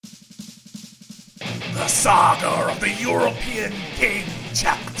The Saga of the European King,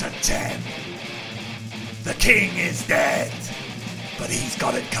 Chapter 10. The king is dead, but he's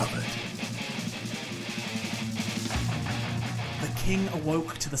got it covered. The king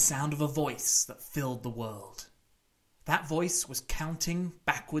awoke to the sound of a voice that filled the world. That voice was counting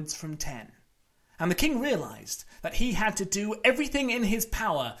backwards from 10. And the king realized that he had to do everything in his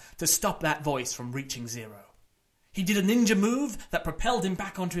power to stop that voice from reaching 0. He did a ninja move that propelled him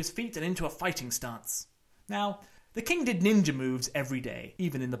back onto his feet and into a fighting stance. Now, the king did ninja moves every day,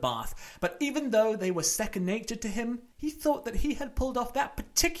 even in the bath, but even though they were second nature to him, he thought that he had pulled off that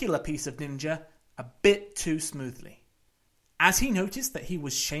particular piece of ninja a bit too smoothly. As he noticed that he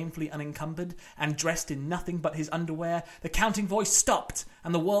was shamefully unencumbered and dressed in nothing but his underwear, the counting voice stopped,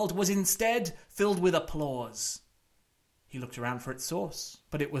 and the world was instead filled with applause. He looked around for its source,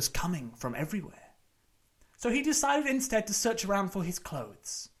 but it was coming from everywhere. So he decided instead to search around for his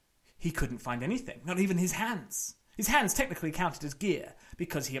clothes. He couldn't find anything, not even his hands. His hands technically counted as gear,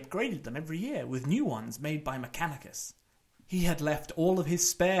 because he upgraded them every year with new ones made by Mechanicus. He had left all of his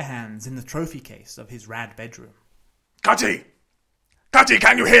spare hands in the trophy case of his rad bedroom. Cutty! Cutty,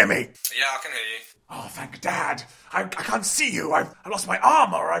 can you hear me? Yeah, I can hear you. Oh, thank Dad. I can't see you. I've lost my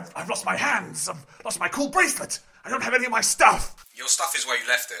armor. I've lost my hands. I've lost my cool bracelet. I don't have any of my stuff. Your stuff is where you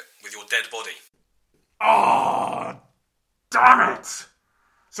left it, with your dead body. Oh, damn it.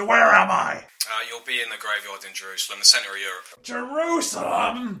 So where am I? You'll be in the graveyard in Jerusalem, the centre of Europe.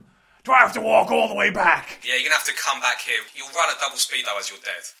 Jerusalem? Do I have to walk all the way back? Yeah, you're going to have to come back here. You'll run at double speed, though, as you're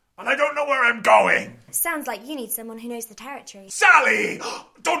dead. And I don't know where I'm going. Sounds like you need someone who knows the territory. Sally!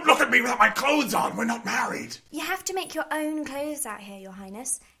 Don't look at me without my clothes on. We're not married. You have to make your own clothes out here, Your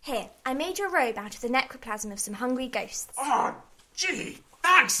Highness. Here, I made your robe out of the necroplasm of some hungry ghosts. Oh, gee.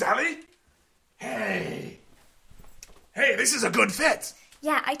 Thanks, Sally. Hey, this is a good fit.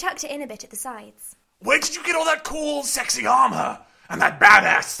 Yeah, I tucked it in a bit at the sides. Where did you get all that cool, sexy armor? And that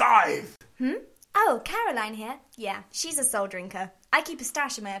badass scythe? Oh, Caroline here. Yeah, she's a soul drinker. I keep a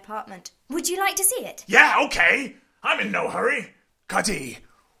stash in my apartment. Would you like to see it? Yeah, okay. I'm in no hurry. Cutty,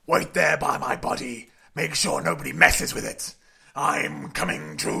 wait there by my body. Make sure nobody messes with it. I'm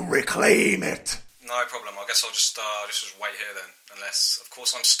coming to reclaim it. No problem. I guess I'll just wait here then. Unless, of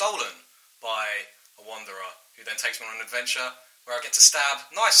course, I'm stolen by a wanderer who then takes me on an adventure where I get to stab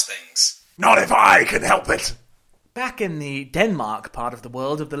nice things. Not if I can help it. Back in the Denmark part of the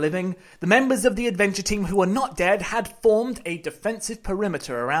world of the living, the members of the adventure team who were not dead had formed a defensive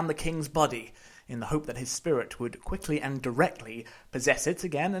perimeter around the king's body, in the hope that his spirit would quickly and directly possess it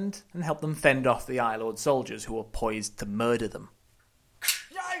again and help them fend off the Eye Lord soldiers who were poised to murder them.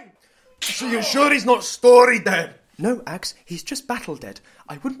 So you're sure he's not story dead? No, Axe, he's just battle dead.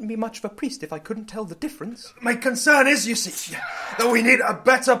 I wouldn't be much of a priest if I couldn't tell the difference. My concern is, you see, that we need a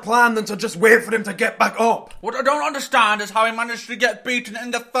better plan than to just wait for him to get back up. What I don't understand is how he managed to get beaten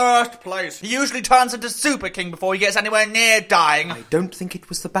in the first place. He usually turns into Super King before he gets anywhere near dying. I don't think it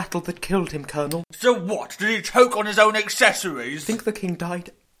was the battle that killed him, Colonel. So what? Did he choke on his own accessories? I think the king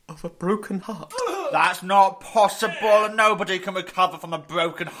died of a broken heart. That's not possible. Nobody can recover from a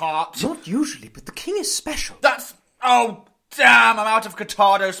broken heart. Not usually, but the king is special. Oh, damn, I'm out of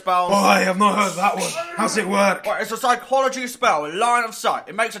Catardo spells. Oh, I have not heard that one. How's it work? Well, it's a psychology spell, a line of sight.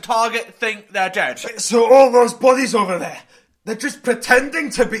 It makes a target think they're dead. So all those bodies over there, they're just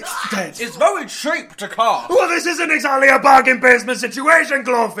pretending to be dead. It's very cheap to cast. Well, this isn't exactly a bargain basement situation,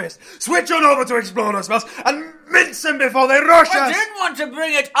 Glowfist. Switch on over to Exploder spells and mince them before they rush us. I didn't want to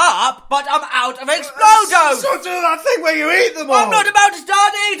bring it up, but I'm out of Explodos. So do that thing where you eat them all. I'm not about to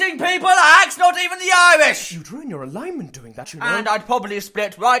start eating people, Axe, not even the Irish. You'd ruin your alignment doing that, you know. And I'd probably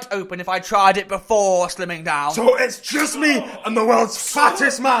split right open if I tried it before slimming down. So it's just me and the world's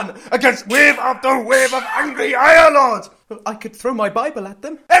fattest man against wave after wave of angry Iron Lords. I could throw my Bible at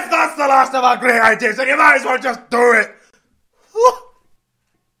them. If that's the last of our great ideas, then you might as well just do it.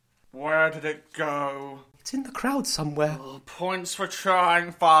 Where did it go? It's in the crowd somewhere. Oh, points for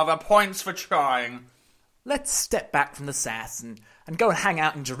trying, Father, points for trying. Let's step back from the sass and go and hang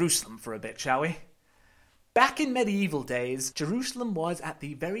out in Jerusalem for a bit, shall we? Back in medieval days, Jerusalem was at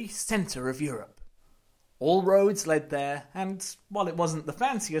the very centre of Europe. All roads led there, and while it wasn't the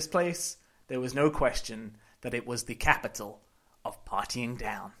fanciest place, there was no question that it was the capital of partying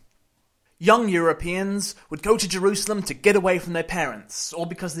down. Young Europeans would go to Jerusalem to get away from their parents, or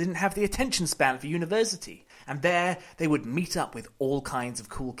because they didn't have the attention span for university, and there they would meet up with all kinds of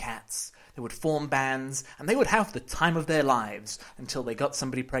cool cats. They would form bands, and they would have the time of their lives until they got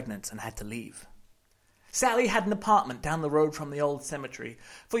somebody pregnant and had to leave. Sally had an apartment down the road from the old cemetery,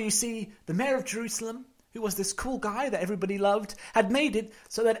 for you see, the mayor of Jerusalem who was this cool guy that everybody loved, had made it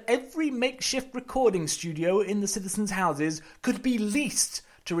so that every makeshift recording studio in the citizens' houses could be leased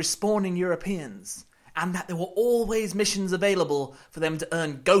to respawning Europeans, and that there were always missions available for them to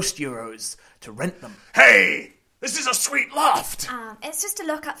earn ghost euros to rent them. Hey! This is a sweet loft! It's just a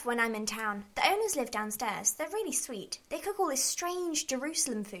lock-up for when I'm in town. The owners live downstairs. They're really sweet. They cook all this strange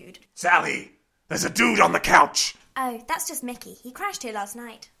Jerusalem food. Sally, there's a dude on the couch. Oh, that's just Micky. He crashed here last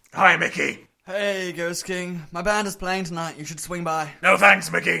night. Hi, Micky. Hey, Ghost King. My band is playing tonight. You should swing by. No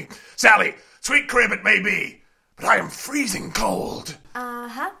thanks, Micky. Sally, sweet crib it may be, but I am freezing cold.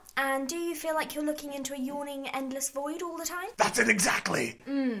 Uh-huh. And do you feel like you're looking into a yawning, endless void all the time? That's it exactly.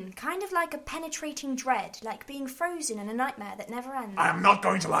 Kind of like a penetrating dread, like being frozen in a nightmare that never ends. I am not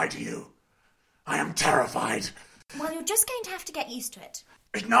going to lie to you. I am terrified. Well, you're just going to have to get used to it.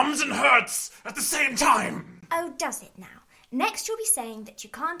 It numbs and hurts at the same time. Oh, does it now? Next you'll be saying that you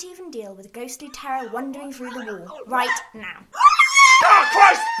can't even deal with a ghostly terror wandering through the wall. Right now. Ah,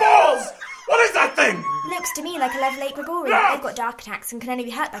 Christ balls! What is that thing? Looks to me like a level 8 grigori. They've got dark attacks and can only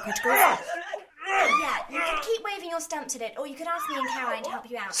be hurt by criticals. Yeah, you could keep waving your stumps at it, or you could ask me and Caroline to help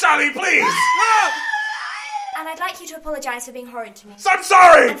you out. Sally, please! And I'd like you to apologise for being horrid to me. I'm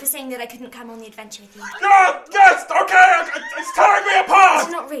sorry! And for saying that I couldn't come on the adventure with you. Yes, okay, it's tearing me apart!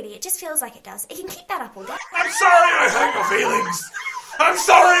 It's not really, it just feels like it does. It can keep that up all day. I'm sorry I hurt your feelings. I'm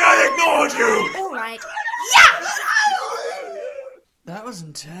sorry I ignored you. All right. Yeah! That was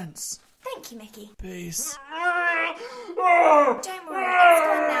intense. Thank you, Micky. Peace. Don't worry, it's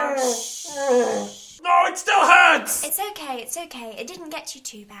gone now. Shh. No, it still hurts. It's okay. It didn't get you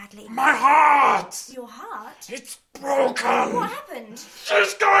too badly. My heart. Your heart? It's broken. What happened?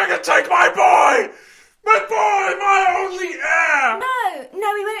 She's going to take my boy. My boy, my only heir.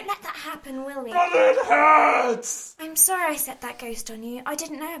 No, we won't let that happen, will we? But it hurts. I'm sorry I set that ghost on you. I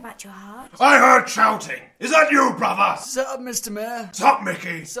didn't know about your heart. I heard shouting. Is that you, brother? Sup, Mr. Mayor? Sup,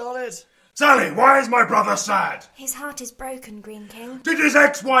 Micky? Solid. Sally, why is my brother sad? His heart is broken, Green King. Did his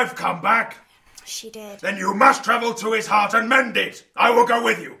ex-wife come back? She did. Then you must travel to his heart and mend it. I will go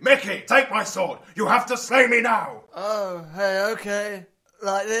with you. Micky, take my sword. You have to slay me now. Oh, hey, okay.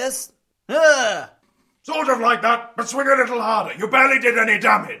 Like this? Sort of like that, but swing a little harder. You barely did any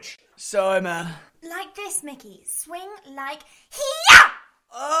damage. Sorry, man. Like this, Micky. Swing like hiya!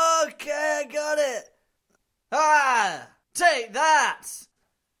 Okay, I got it. Ah! Take that!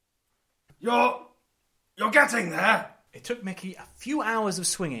 You're getting there. It took Micky a few hours of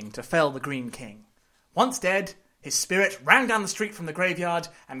swinging to fell the Green King. Once dead, his spirit ran down the street from the graveyard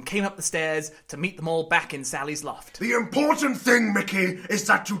and came up the stairs to meet them all back in Sally's loft. The important thing, Micky, is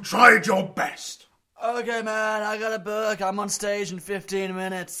that you tried your best. Okay, man, I got a book. I'm on stage in 15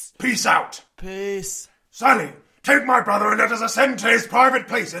 minutes. Peace out. Peace. Sally, take my brother and let us ascend to his private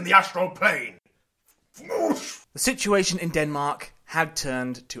place in the astral plane. The situation in Denmark had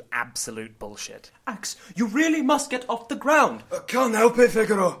turned to absolute bullshit. Axe, you really must get off the ground. I can't help it,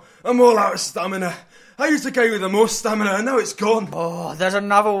 Figaro. I'm all out of stamina. I used to carry with the most stamina and now it's gone. Oh, there's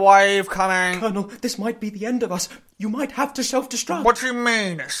another wave coming. Colonel, this might be the end of us. You might have to self-destruct. What do you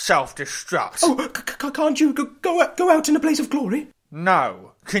mean, self-destruct? Oh, can't you go out in a blaze of glory?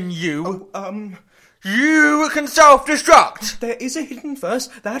 No. Can you? Oh, You can self-destruct! there is a hidden verse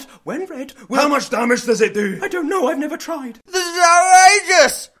that, when read, will... How much damage does it do? I don't know, I've never tried. This is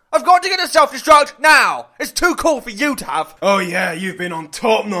outrageous! I've got to get a self-destruct now! It's too cool for you to have. Oh yeah, you've been on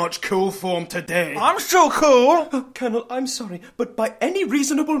top-notch cool form today. I'm still cool. Oh, Colonel, I'm sorry, but by any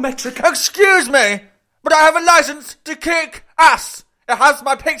reasonable metric... Excuse me, but I have a license to kick ass. It has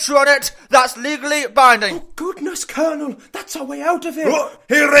my picture on it. That's legally binding. Oh, goodness, Colonel, that's our way out of it. Oh,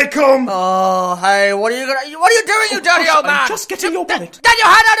 here they come! Oh, hey, what are you doing, you dirty old man? I'm just getting your wallet. Get your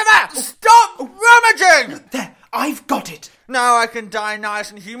hand out of there! Stop rummaging! There, I've got it. Now I can die nice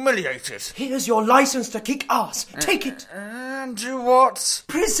and humiliated. Here's your license to kick ass. Take it. And do what?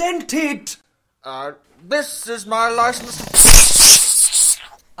 Present it. This is my license.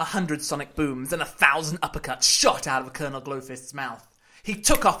 100 sonic booms and 1,000 uppercuts shot out of Colonel Glowfist's mouth. He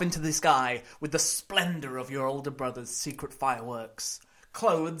took off into the sky with the splendour of your older brother's secret fireworks.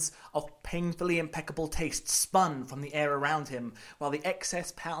 Clothes of painfully impeccable taste spun from the air around him, while the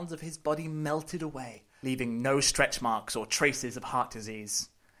excess pounds of his body melted away, leaving no stretch marks or traces of heart disease.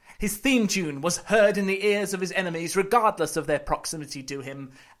 His theme tune was heard in the ears of his enemies regardless of their proximity to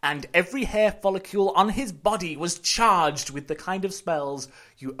him, and every hair follicle on his body was charged with the kind of spells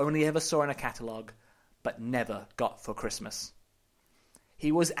you only ever saw in a catalogue, but never got for Christmas.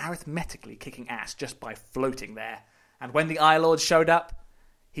 He was arithmetically kicking ass just by floating there, and when the Eye Lord showed up,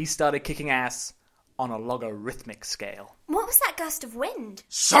 he started kicking ass on a logarithmic scale. What was that gust of wind?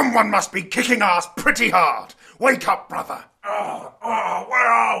 Someone must be kicking ass pretty hard. Wake up, brother. Where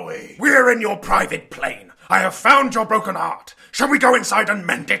are we? We're in your private plane. I have found your broken heart. Shall we go inside and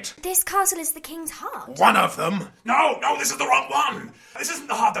mend it? This castle is the king's heart. One of them. No, this is the wrong one. This isn't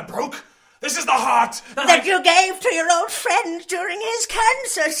the heart that broke. This is the heart that you gave to your old friend during his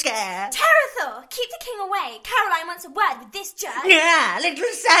cancer scare. Terrorthaw, keep the king away. Caroline wants a word with this jerk. Yeah, little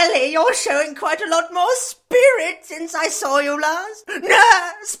Sally, you're showing quite a lot more spirit since I saw you last.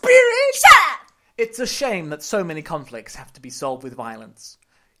 Nah, spirit! Shut up! It's a shame that so many conflicts have to be solved with violence,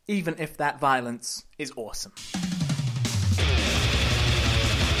 even if that violence is awesome.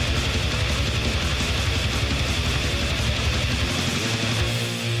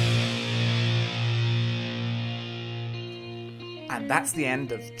 And that's the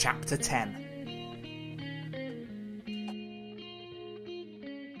end of Chapter 10.